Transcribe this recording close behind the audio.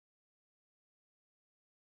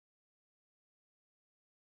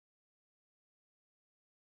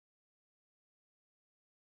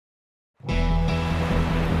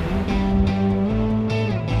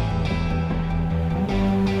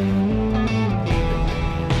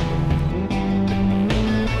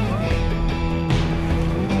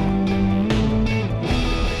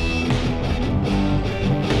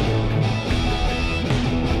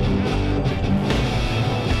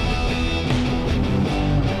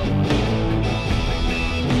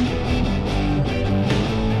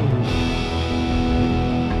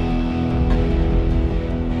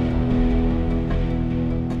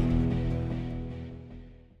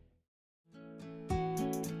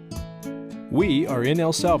We are in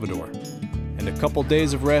El Salvador, and a couple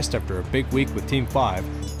days of rest after a big week with Team 5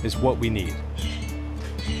 is what we need.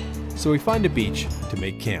 So we find a beach to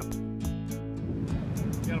make camp. You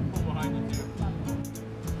gotta pull behind you too.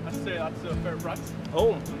 I'd say that's a fair price.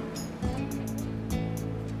 Oh.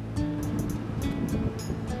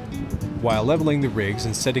 While leveling the rigs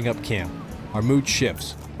and setting up camp, our mood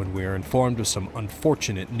shifts when we are informed of some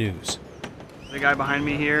unfortunate news. The guy behind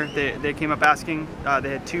me here, they came up asking.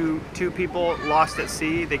 They had two people lost at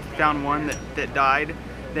sea. They found one that died.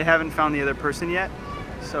 They haven't found the other person yet.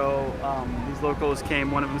 So these locals came.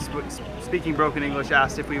 One of them, speaking broken English,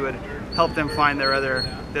 asked if we would help them find the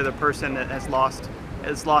other person that is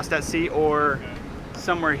lost at sea or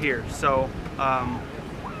somewhere here. So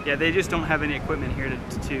yeah, they just don't have any equipment here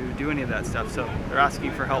to do any of that stuff. So they're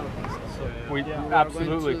asking for help. We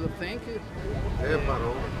absolutely.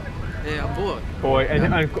 Boy,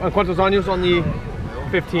 and ¿cuántos años on the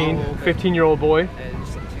 15-year-old boy?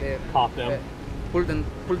 Pop them. Pull them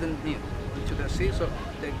into the sea, so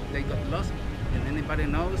they got lost, and anybody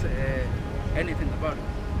knows anything about it.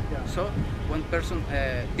 Yeah. So one person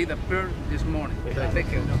did appear this morning.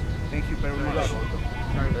 Thank you very much.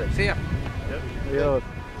 See ya. Yep.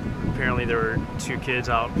 Apparently there were two kids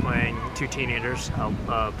out playing, two teenagers out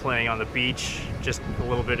playing on the beach, just a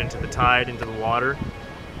little bit into the tide, into the water,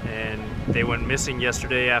 and they went missing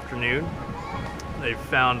yesterday afternoon. They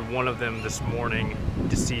found one of them this morning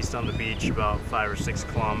deceased on the beach about 5 or 6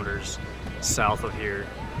 kilometers south of here.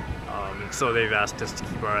 So they've asked us to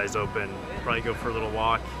keep our eyes open, probably go for a little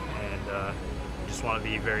walk, and just want to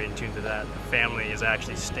be very in tune to that. The family is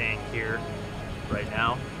actually staying here right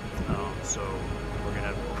now, so we're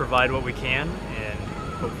going to provide what we can and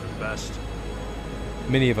hope for the best.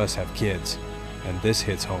 Many of us have kids, and this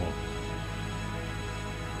hits home.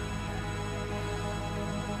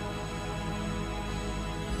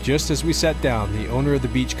 Just as we sat down, the owner of the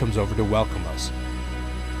beach comes over to welcome us.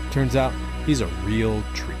 Turns out he's a real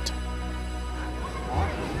treat.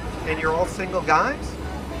 And you're all single guys?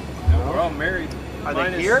 No, we're all married. Are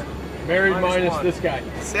they here? Married minus this guy.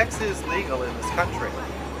 Sex is legal in this country.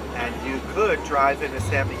 And you could drive into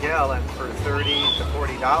San Miguel and for $30 to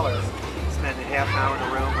 $40 spend a half an hour in a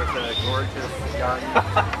room with a gorgeous young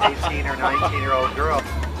 18 or 19-year-old girl.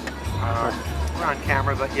 We're on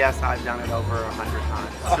camera, but yes, I've done it over 100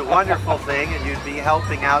 times. It's a wonderful thing, and you'd be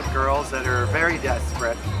helping out girls that are very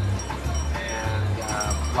desperate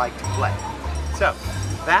and like to play. So,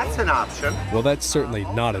 that's an option. Well, that's certainly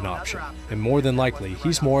not an option, and more than likely,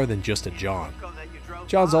 he's more than just a John.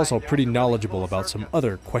 John's also pretty knowledgeable about some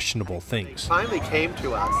other questionable things. Finally came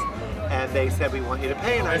to us, and they said, we want you to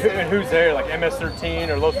pay, and I said... And who's there, like MS-13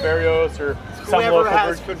 or Los Barrios or some whoever local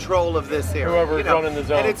has control of this area. Whoever's running the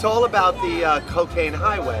zone. And it's all about the cocaine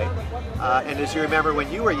highway. And as you remember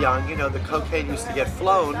when you were young, you know, the cocaine used to get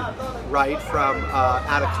flown right from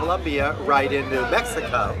out of Colombia right into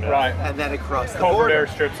Mexico. Right. And then across the border.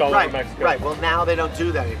 Airstrips all over Mexico. Right. Well, now they don't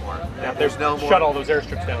do that anymore. Yeah, there's no more. Shut all those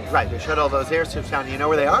airstrips down. Right. They shut all those airstrips down. You know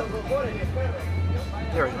where they are?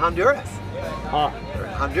 They're in Honduras. Huh. They're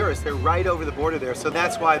in Honduras. They're right over the border there. So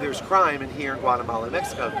that's why there's crime in here in Guatemala and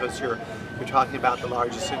Mexico, because you're talking about the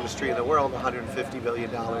largest industry in the world, $150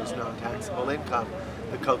 billion non-taxable income,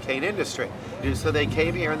 the cocaine industry. So they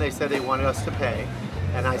came here and they said they wanted us to pay.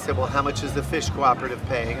 And I said, well, how much is the fish cooperative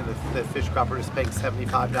paying? And the fish cooperative is paying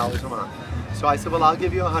 $75 a month. So I said, well, I'll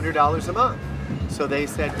give you $100 a month. So they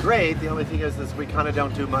said, great. The only thing is we kind of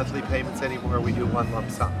don't do monthly payments anymore. We do one lump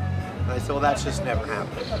sum. And I said, well, that's just never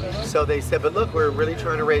happened. So they said, but look, we're really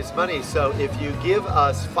trying to raise money. So if you give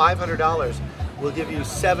us $500, we'll give you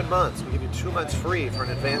 7 months. We'll give you 2 months free for an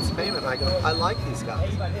advance payment. I go, I like these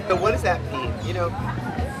guys. So what does that mean? You know,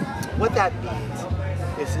 what that means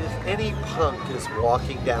is if any punk is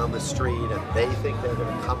walking down the street and they think they're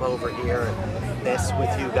going to come over here and mess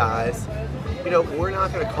with you guys, you know, we're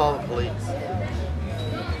not going to call the police.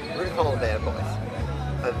 We're going to call the bad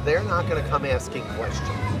boys. And they're not going to come asking questions.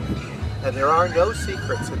 And there are no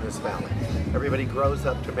secrets in this valley. Everybody grows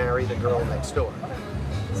up to marry the girl next door.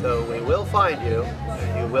 So we will find you,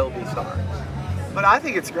 and you will be sorry. But I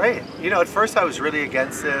think it's great. You know, at first I was really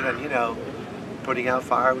against it, and you know, putting out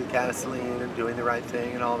fire with gasoline and doing the right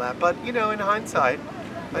thing and all that. But you know, in hindsight,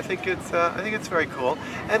 I think it's very cool.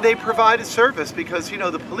 And they provide a service because you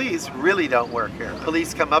know the police really don't work here.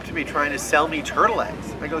 Police come up to me trying to sell me turtle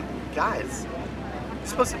eggs. I go, guys, you're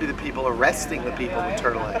supposed to be the people arresting the people with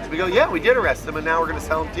turtle eggs. We go, yeah, we did arrest them, and now we're going to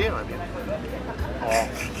sell them to you. I mean,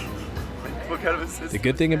 what kind of a system? The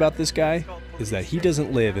good thing about this guy is that he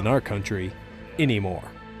doesn't live in our country anymore.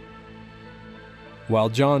 While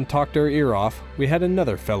John talked our ear off, we had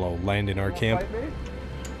another fellow land in our camp. You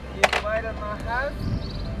invite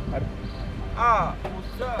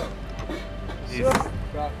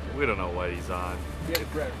We don't know what he's on.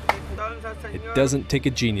 It doesn't take a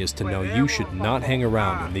genius to know you should not hang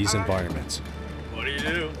around in these environments. What do you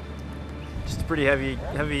do? Just a pretty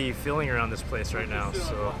heavy feeling around this place right now,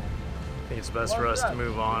 so I think it's best for us to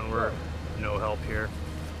move on. We're no help here.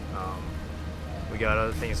 We got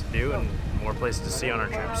other things to do and more places to see on our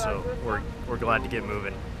trip, so we're glad to get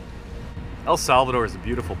moving. El Salvador is a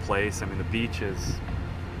beautiful place. I mean, the beach is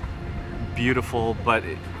beautiful, but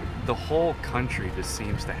the whole country just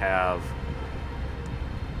seems to have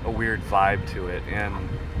a weird vibe to it. And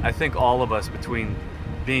I think all of us, between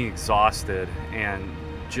being exhausted and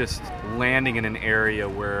just landing in an area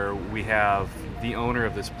where we have the owner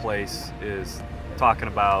of this place is talking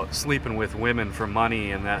about sleeping with women for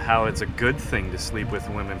money, and that how it's a good thing to sleep with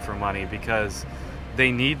women for money because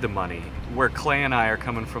they need the money. Where Clay and I are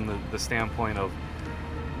coming from the standpoint of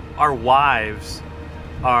our wives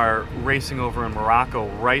are racing over in Morocco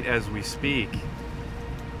right as we speak,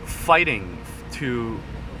 fighting to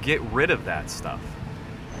get rid of that stuff.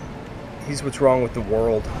 He's what's wrong with the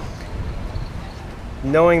world.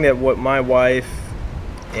 Knowing that what my wife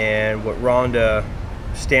and what Rhonda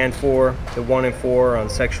stand for, the 1 in 4 on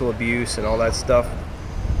sexual abuse and all that stuff,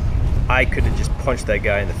 I could have just punched that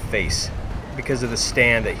guy in the face because of the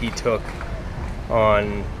stand that he took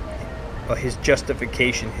on his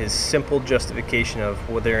justification, his simple justification of,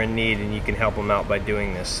 well, they're in need and you can help them out by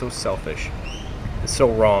doing this. So selfish. It's so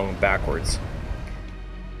wrong, backwards.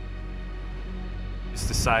 Just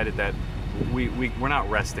decided that we're not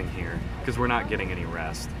resting here because we're not getting any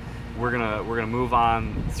rest. We're gonna move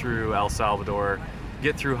on through El Salvador,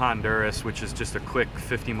 get through Honduras, which is just a quick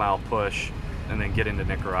 50-mile push, and then get into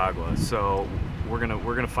Nicaragua. So we're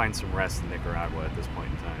gonna find some rest in Nicaragua at this point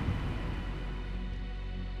in time.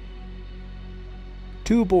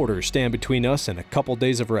 2 borders stand between us and a couple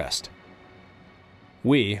days of rest.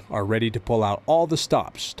 We are ready to pull out all the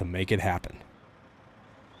stops to make it happen.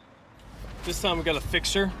 This time we got a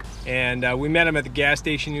fixer, and we met him at the gas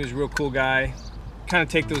station. He was a real cool guy. Kind of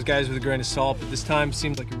take those guys with a grain of salt, but this time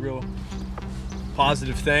seems like a real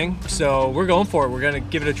positive thing. So we're going for it. We're gonna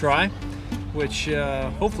give it a try, which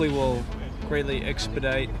hopefully will greatly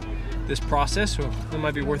expedite this process. So it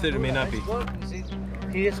might be worth it, it may not be.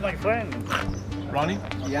 He is my friend. Ronnie?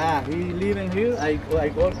 Yeah, he live in here. I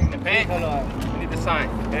work in the bank. You need to sign.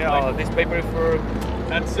 Yeah, this paper for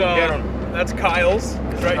That's Kyle's.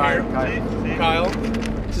 It's right here. Kyle.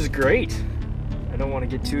 This is great. I don't want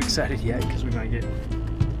to get too excited yet because we might get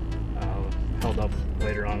held up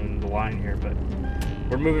later on in the line here, but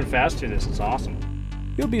we're moving fast through this. It's awesome.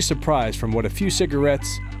 You'll be surprised from what a few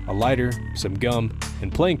cigarettes, a lighter, some gum,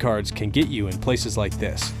 and playing cards can get you in places like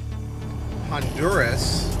this.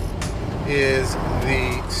 Honduras is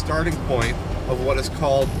the starting point of what is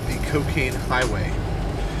called the cocaine highway.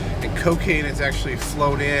 And cocaine is actually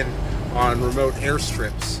flown in on remote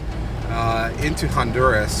airstrips into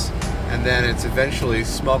Honduras, and then it's eventually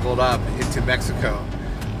smuggled up into Mexico,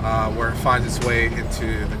 where it finds its way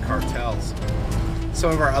into the cartels.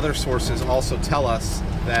 Some of our other sources also tell us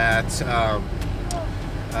that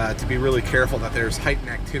to be really careful, that there's heightened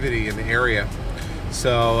activity in the area.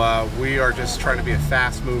 So we are just trying to be a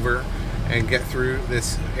fast mover and get through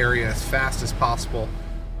this area as fast as possible.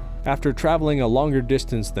 After traveling a longer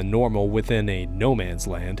distance than normal within a no man's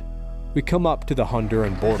land, we come up to the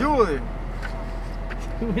Honduran border. Julie.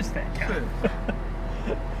 Who is that guy?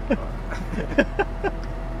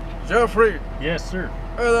 Jeffrey. Yes, sir.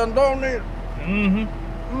 Donate. Mm-hmm.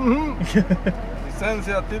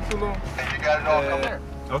 Licencia, título. You guys all come here.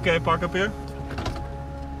 Okay, park up here.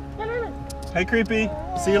 Hey, Creepy.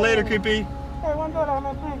 See you later, Creepy.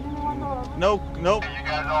 Nope, nope. You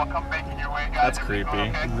guys all come making your way, guys. That's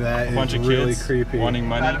creepy. That is Bunch of really kids creepy. wanting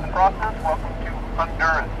money. That is process. Welcome to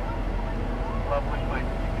Honduras. Lovely place.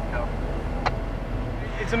 You can come.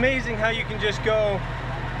 It's amazing how you can just go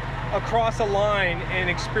across a line and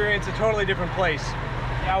experience a totally different place.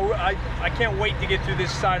 I can't wait to get through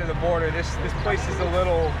this side of the border. This place is a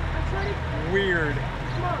little weird.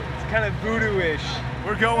 It's kind of voodoo-ish.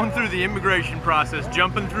 We're going through the immigration process,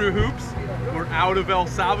 jumping through hoops. We're out of El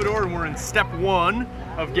Salvador and we're in step 1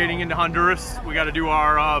 of getting into Honduras. We got to do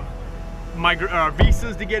our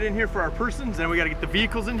visas to get in here for our persons, then we got to get the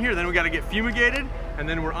vehicles in here, then we got to get fumigated, and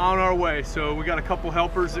then we're on our way. So we got a couple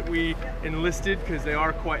helpers that we enlisted because they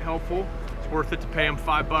are quite helpful. It's worth it to pay them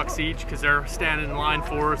 $5 each because they're standing in line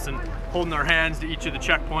for us and holding our hands to each of the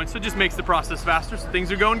checkpoints. So it just makes the process faster, so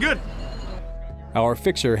things are going good. Our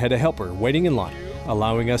fixer had a helper waiting in line,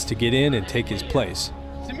 allowing us to get in and take his place.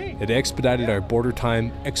 It expedited our border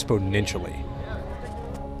time exponentially.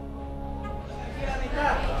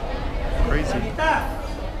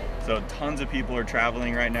 So tons of people are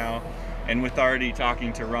traveling right now. And with already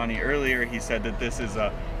talking to Ronnie earlier, he said that this is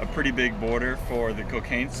a pretty big border for the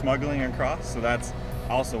cocaine smuggling across. So that's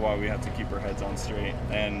also why we have to keep our heads on straight,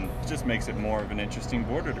 and it just makes it more of an interesting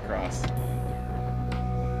border to cross.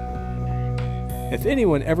 If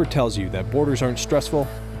anyone ever tells you that borders aren't stressful,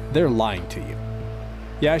 they're lying to you.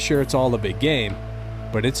 Yeah, sure, it's all a big game,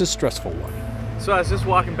 but it's a stressful one. So I was just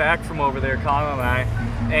walking back from over there, Connell and I,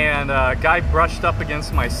 and a guy brushed up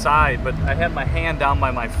against my side, but I had my hand down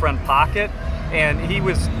by my front pocket, and he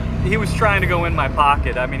was trying to go in my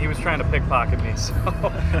pocket. I mean, he was trying to pickpocket me, so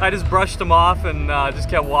I just brushed him off and just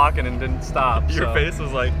kept walking and didn't stop. Your face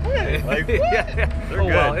was like, hey, like, what? Yeah. Oh,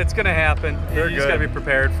 well, it's gonna happen. You just gotta be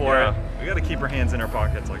prepared for it. We gotta keep our hands in our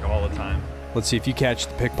pockets like all the time. Let's see if you catch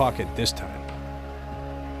the pickpocket this time.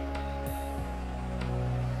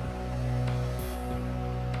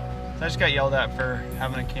 So I just got yelled at for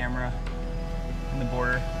having a camera in the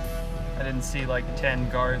border. I didn't see like 10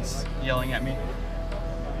 guards yelling at me.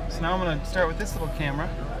 So now I'm gonna start with this little camera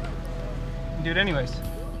and do it anyways.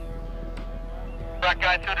 Right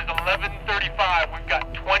guys, so it is 11:35. We've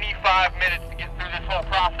got 25 minutes to get through this whole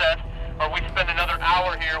process, or we spend another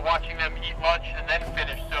hour here watching them eat lunch and then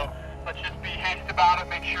finish. So let's just be hasty about it,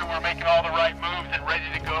 make sure we're making all the right moves and ready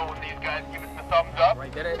to go when these guys give us the thumbs up.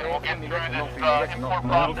 And we'll get through this import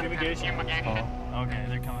process and fumigation. Okay,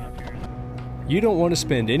 they're coming up here. You don't want to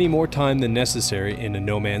spend any more time than necessary in a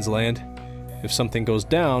no man's land. If something goes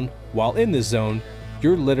down while in this zone,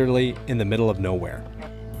 you're literally in the middle of nowhere.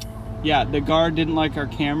 Yeah, the guard didn't like our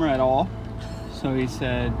camera at all, so he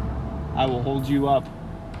said, I will hold you up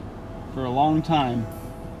for a long time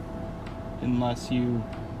unless you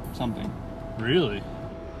something. Really?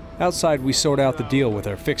 Outside, we sort out the deal with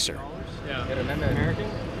our fixer. Yeah. American?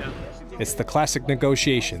 Yeah. It's the classic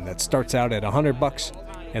negotiation that starts out at $100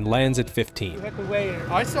 and lands at 15.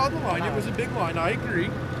 I saw the line, it was a big line, I agree.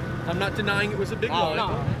 I'm not denying it was a big line. No.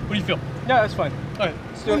 What do you feel? Yeah, that's fine. All right,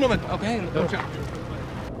 let's do it. Okay, no challenge.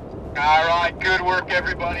 All right, good work,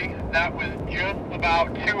 everybody. That was just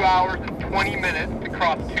about 2 hours and 20 minutes to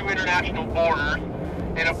cross 2 international borders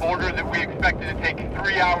in a border that we expected to take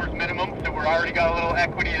 3 hours minimum, so we're already got a little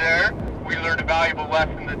equity there. We learned a valuable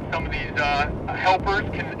lesson that some of these helpers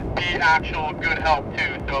can be actual good help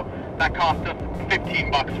too, so that cost us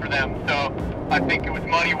 $15 for them, so I think it was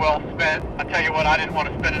money well spent. I'll tell you what, I didn't want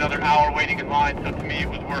to spend another hour waiting in line, so to me it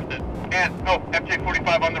was worth it. And, oh,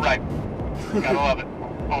 FJ45 on the right. Gotta love it.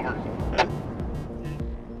 Over.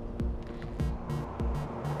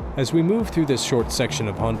 As we move through this short section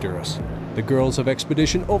of Honduras, the girls of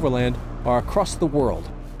Expedition Overland are across the world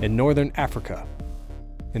in northern Africa,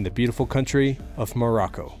 in the beautiful country of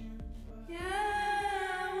Morocco.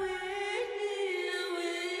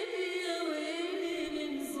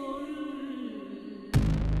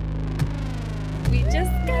 We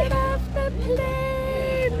just got off the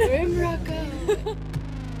plane! We're in Morocco.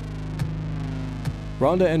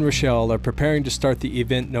 Rhonda and Rochelle are preparing to start the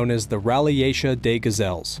event known as the Rally Aiche Des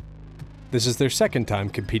Gazelles. This is their second time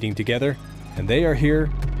competing together, and they are here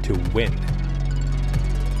to win.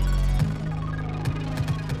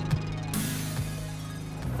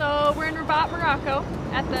 So we're in Rabat, Morocco,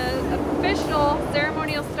 at the official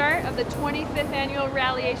ceremonial start of the 25th annual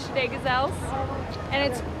Rally Aiche Des Gazelles, and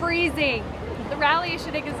it's freezing. The Rally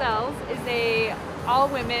Aiche Des Gazelles is a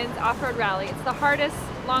all-women's off-road rally. It's the hardest,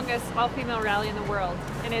 longest all-female rally in the world,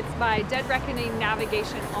 and it's by dead reckoning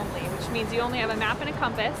navigation only, which means you only have a map and a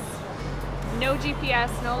compass, no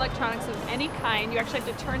GPS, no electronics of any kind. You actually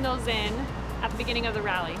have to turn those in at the beginning of the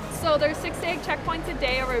rally. So there's 6 egg checkpoints a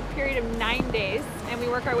day over a period of 9 days, and we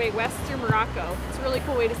work our way west through Morocco. It's a really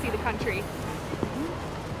cool way to see the country.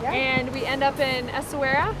 Yeah. And we end up in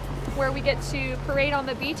Essaouira, where we get to parade on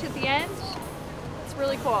the beach at the end. It's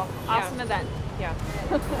really cool. Awesome event. Yeah.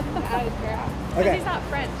 Okay. He's not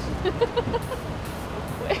French.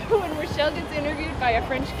 When Rochelle gets interviewed by a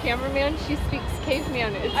French cameraman, she speaks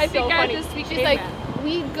caveman. It's I think so I funny. have to speak She's caveman. like,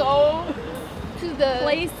 we go to the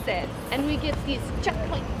places and we get these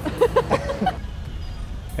checkpoints.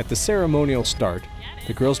 At the ceremonial start,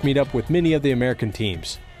 the girls meet up with many of the American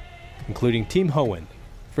teams, including Team Hohen,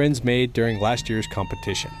 friends made during last year's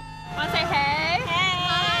competition. Want to say hey?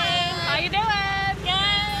 Hey! How you doing?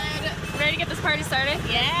 Good. Ready to get this party started?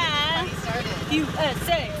 Yeah. Party started.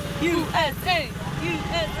 USA! USA!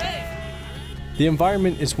 USA! The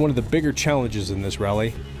environment is one of the bigger challenges in this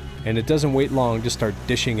rally, and it doesn't wait long to start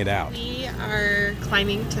dishing it out. We are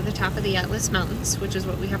climbing to the top of the Atlas Mountains, which is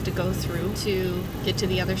what we have to go through to get to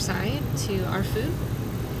the other side, to our food.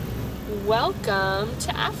 Welcome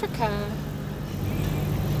to Africa.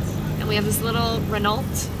 And We have this little Renault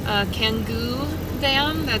Kangoo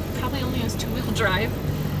van that probably only has 2-wheel drive.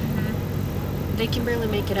 They can barely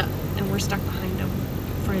make it up, and we're stuck behind them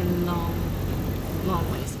for a long,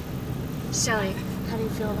 long ways. Shelly, how do you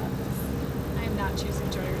feel about this? I am not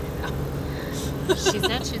choosing joy right now. She's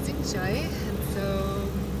not choosing joy, and so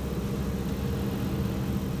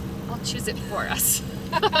I'll choose it for us.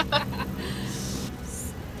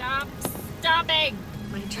 Stop stopping!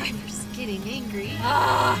 My driver's getting angry.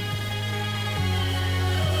 Ah!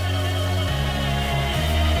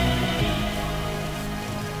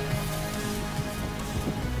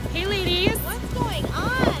 Hey ladies! What's going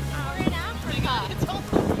on? We're in Africa.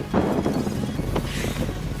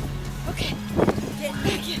 Okay,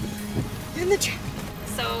 get in the truck.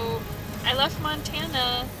 So, I left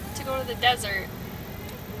Montana to go to the desert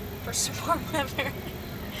for some warm weather.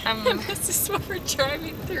 And this is what we're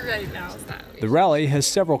driving through right now. The rally has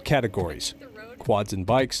several categories: quads and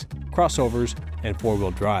bikes, crossovers, and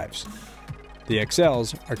 4-wheel drives. The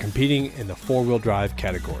XLs are competing in the 4-wheel drive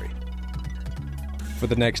category. For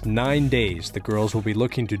the next 9 days, the girls will be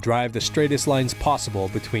looking to drive the straightest lines possible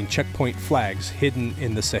between checkpoint flags hidden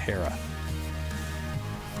in the Sahara.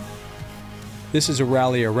 This is a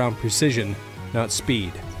rally around precision, not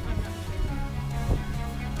speed.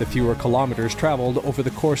 The fewer kilometers traveled over the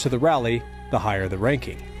course of the rally, the higher the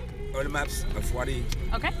ranking. All maps of Wally.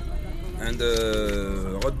 Okay. And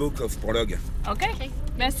the roadbook of Prologue. Okay.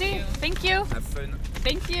 Merci. Thank you. Have fun.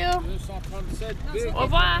 Thank you. Au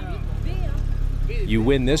revoir. You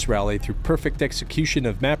win this rally through perfect execution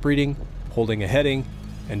of map reading, holding a heading,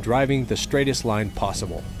 and driving the straightest line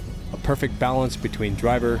possible. A perfect balance between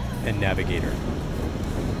driver and navigator.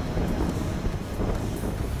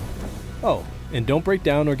 Oh, and don't break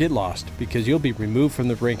down or get lost, because you'll be removed from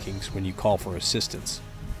the rankings when you call for assistance.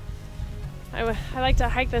 I like to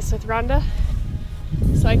hike this with Rhonda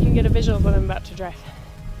so I can get a visual of what I'm about to drive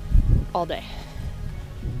all day.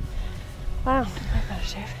 Wow, I'm out of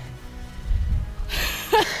shape.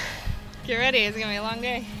 Get ready, it's gonna be a long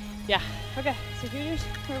day. Yeah. Okay, so here's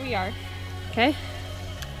where we are. Okay.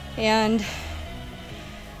 And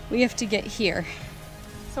we have to get here.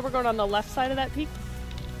 So we're going on the left side of that peak?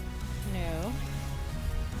 No.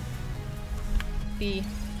 The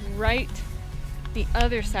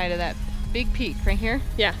other side of that big peak right here?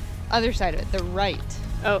 Yeah. Other side of it, the right.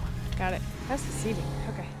 Oh, got it. That's deceiving.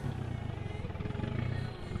 Okay.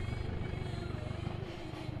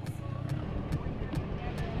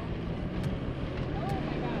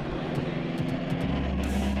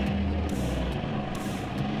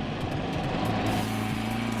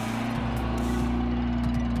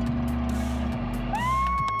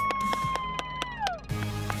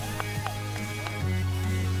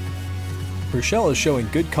 Rochelle is showing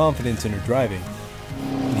good confidence in her driving,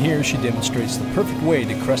 and here she demonstrates the perfect way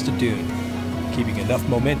to crest a dune, keeping enough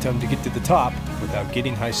momentum to get to the top without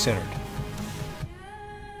getting high-centered.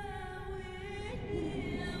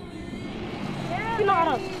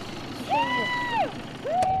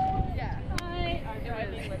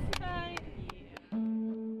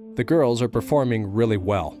 The girls are performing really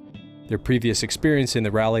well. Their previous experience in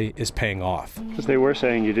the rally is paying off. Because they were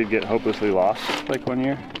saying you did get hopelessly lost like 1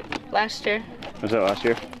 year? Last year. Was that last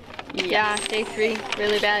year? Yeah, day 3,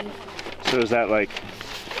 really bad. So is that like...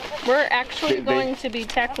 We're actually going to be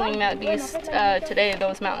tackling that beast today,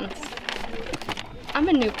 those mountains. I'm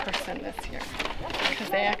a new person this year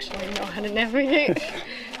because I actually know how to navigate.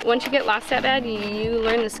 Once you get lost that bad, you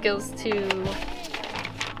learn the skills to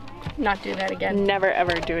not do that again. Never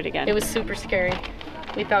ever do it again. It was super scary.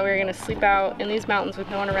 We thought we were gonna sleep out in these mountains with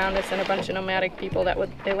no one around us and a bunch of nomadic people that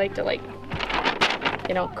they like to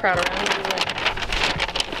you know, crowd around you, and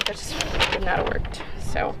that just would not have worked.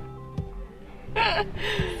 So,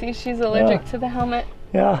 see, she's allergic to the helmet.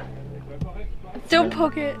 Yeah. Don't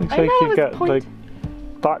poke it. Looks I like know, you've got like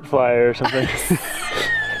bot fly or something.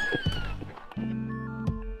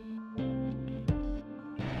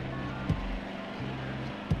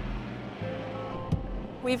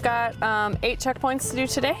 We've got 8 checkpoints to do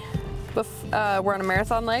today. We're on a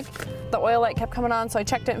marathon leg. The oil light kept coming on, so I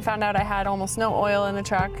checked it and found out I had almost no oil in the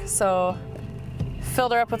truck. So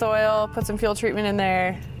filled her up with oil, put some fuel treatment in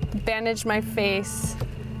there, bandaged my face,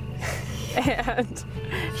 and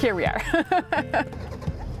here we are.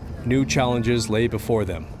 New challenges lay before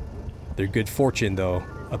them. Their good fortune, though,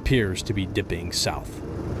 appears to be dipping south.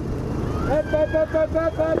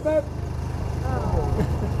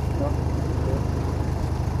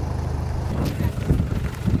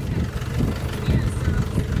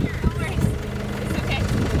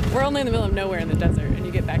 We're only in the middle of nowhere in the desert, and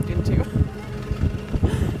you get backed into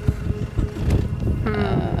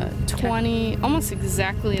 20, almost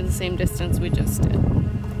exactly the same distance we just did.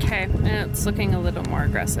 Okay, and it's looking a little more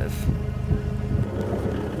aggressive.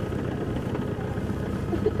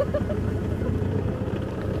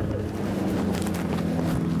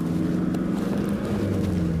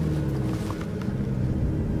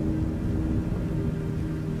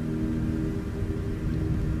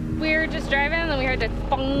 We were just driving and then we heard a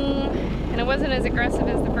thong, and it wasn't as aggressive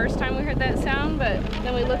as the first time we heard that sound, but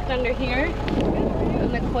then we looked under here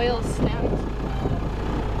and the coils snapped.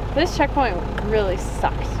 This checkpoint really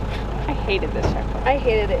sucked. I hated this checkpoint. I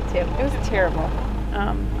hated it too. It was terrible.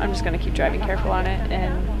 I'm just gonna keep driving careful on it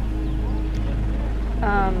and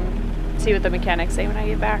see what the mechanics say when I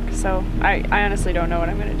get back. So I honestly don't know what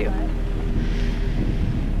I'm gonna do.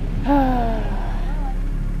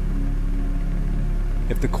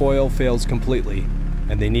 If the coil fails completely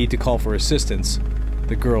and they need to call for assistance,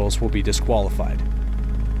 the girls will be disqualified.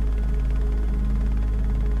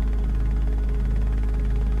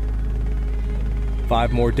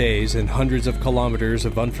 Five more days and hundreds of kilometers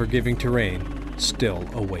of unforgiving terrain still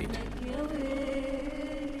await.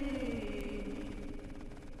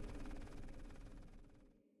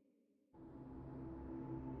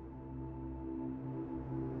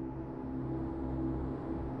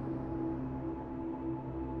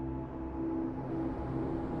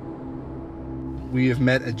 We have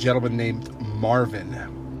met a gentleman named Marvin.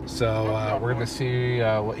 So we're going to see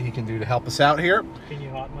what he can do to help us out here. Can you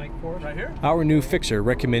hot mic for us right here? Our new fixer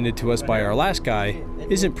recommended to us by our last guy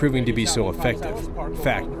isn't proving to be so effective. In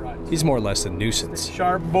fact, he's more or less a nuisance.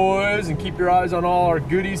 Sharp boys, and keep your eyes on all our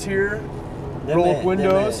goodies here. Roll up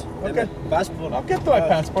windows. Okay. I'll get my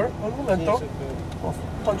passport. Un momento. I'll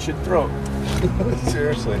punch your throat.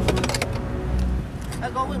 Seriously.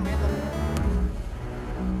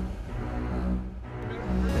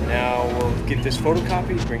 Now we'll get this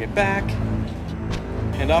photocopy, bring it back,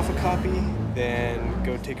 hand off a copy, then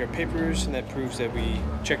go take our papers, and that proves that we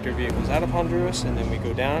checked our vehicles out of Honduras, and then we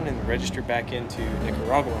go down and register back into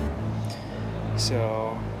Nicaragua.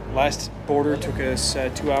 So last border took us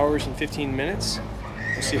 2 hours and 15 minutes.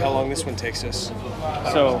 We'll see how long this one takes us.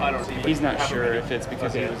 So he's not sure if it's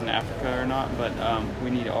because he was in Africa or not, but we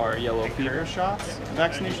need our yellow fever shots,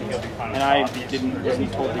 vaccinations, and I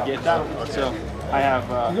wasn't told to get that. So I have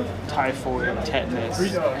typhoid, tetanus,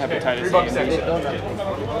 hepatitis A and B.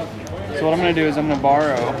 So what I'm going to do is I'm going to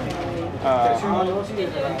borrow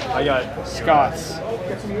I got Scott's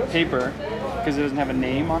paper because it doesn't have a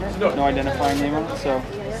name on it, no identifying name on it. So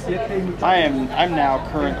I'm now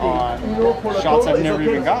current on shots I've never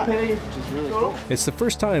even got, which is really cool. It's the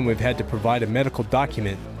first time we've had to provide a medical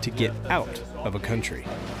document to get out of a country.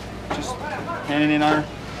 Just handing in our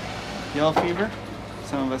yellow fever.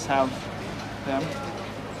 Some of us have them.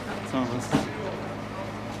 Some of us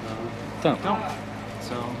don't.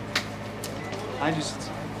 So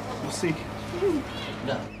we'll see.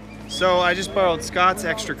 So I just borrowed Scott's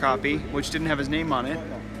extra copy, which didn't have his name on it,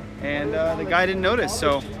 and the guy didn't notice.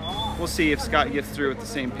 So we'll see if Scott gets through with the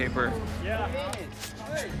same paper.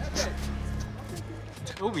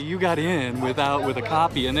 Toby, you got in with a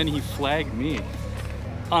copy, and then he flagged me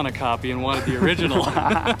on a copy and wanted the original.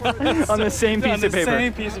 On the same piece of paper. On the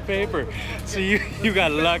same piece of paper. So you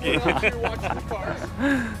got lucky. That's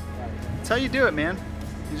how you do it, man.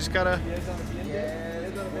 You just gotta,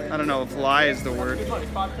 I don't know if lie is the word.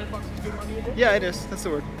 Yeah, it is. That's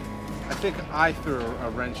the word. I think I threw a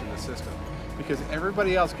wrench in the system because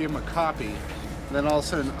everybody else gave him a copy, and then all of a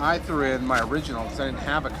sudden I threw in my original because I didn't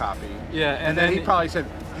have a copy. Yeah, and then he probably said,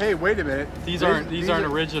 "Hey, wait a minute. These aren't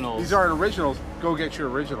originals. These aren't originals. Go get your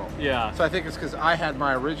original." Yeah. So I think it's because I had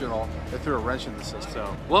my original that threw a wrench in the system.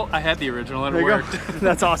 So, well, I had the original and there it worked.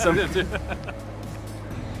 That's awesome.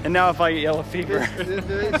 And now if I get yellow fever,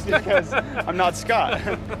 it's because I'm not Scott.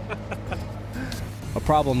 A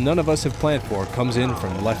problem none of us have planned for comes in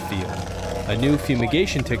from left field. A new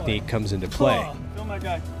fumigation technique comes into play. Film that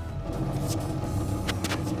guy.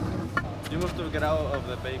 You must have get out of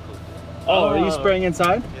the vehicle. Oh, are you spraying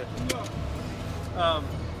inside? Yeah.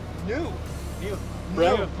 New.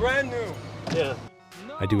 Brand new. Yeah.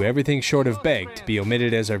 I do everything short of beg to be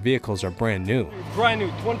omitted as our vehicles are brand new. Brand new,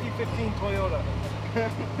 2015 Toyota.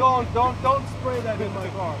 Don't spray that in my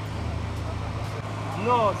car.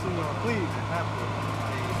 No, senor, please.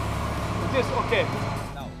 Just okay.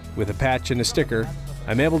 With a patch and a sticker,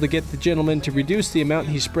 I'm able to get the gentleman to reduce the amount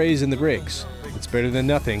he sprays in the rigs. It's better than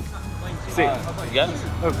nothing. See, you got it?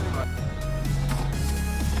 Okay.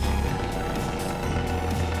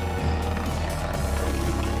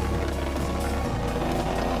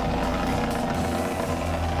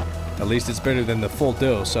 At least it's better than the full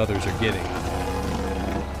dose others are getting.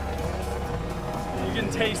 You can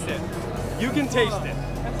taste it. You can taste it.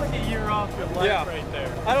 That's like a year off your life right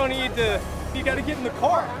there. I don't need to. You got to get in the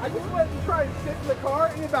car. I just went to try to sit in the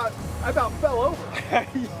car and I about fell over.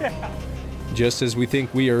 Yeah. Just as we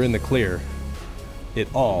think we are in the clear,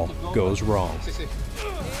 it all goes wrong.